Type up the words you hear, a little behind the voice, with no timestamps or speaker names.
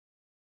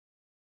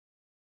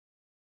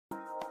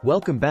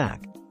Welcome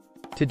back.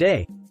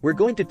 Today, we're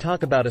going to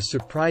talk about a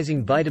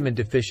surprising vitamin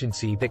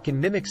deficiency that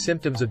can mimic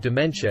symptoms of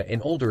dementia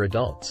in older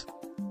adults.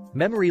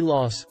 Memory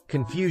loss,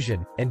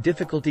 confusion, and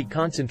difficulty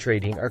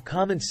concentrating are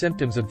common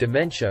symptoms of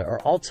dementia or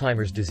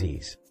Alzheimer's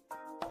disease.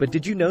 But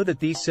did you know that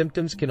these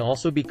symptoms can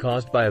also be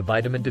caused by a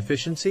vitamin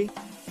deficiency?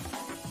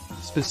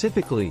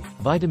 Specifically,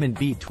 vitamin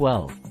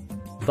B12.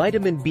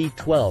 Vitamin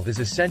B12 is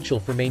essential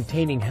for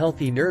maintaining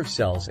healthy nerve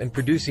cells and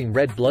producing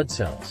red blood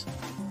cells.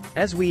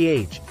 As we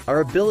age,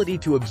 our ability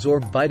to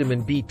absorb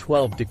vitamin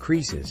B12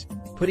 decreases,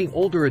 putting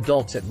older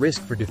adults at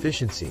risk for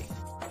deficiency.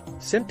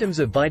 Symptoms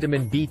of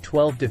vitamin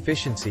B12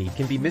 deficiency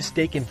can be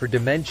mistaken for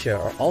dementia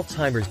or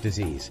Alzheimer's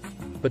disease,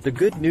 but the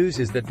good news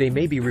is that they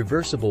may be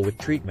reversible with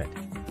treatment.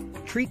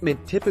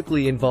 Treatment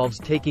typically involves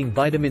taking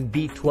vitamin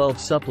B12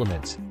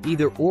 supplements,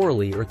 either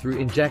orally or through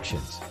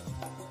injections.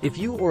 If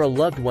you or a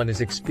loved one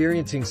is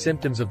experiencing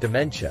symptoms of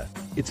dementia,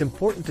 it's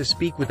important to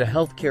speak with a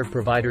healthcare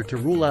provider to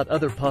rule out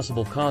other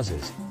possible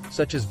causes,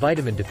 such as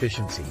vitamin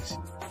deficiencies.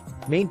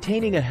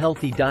 Maintaining a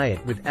healthy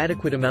diet with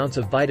adequate amounts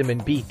of vitamin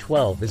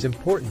B12 is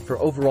important for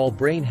overall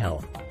brain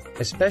health,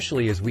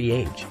 especially as we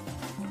age.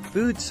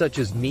 Foods such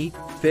as meat,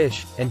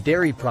 fish, and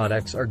dairy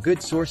products are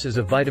good sources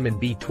of vitamin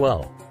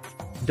B12.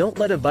 Don't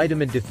let a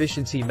vitamin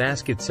deficiency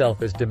mask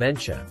itself as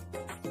dementia.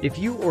 If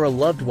you or a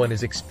loved one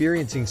is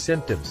experiencing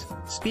symptoms,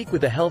 speak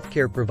with a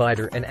healthcare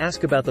provider and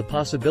ask about the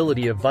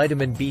possibility of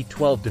vitamin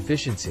B12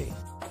 deficiency.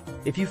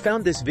 If you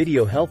found this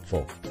video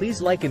helpful,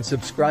 please like and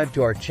subscribe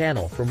to our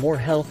channel for more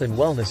health and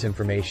wellness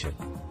information.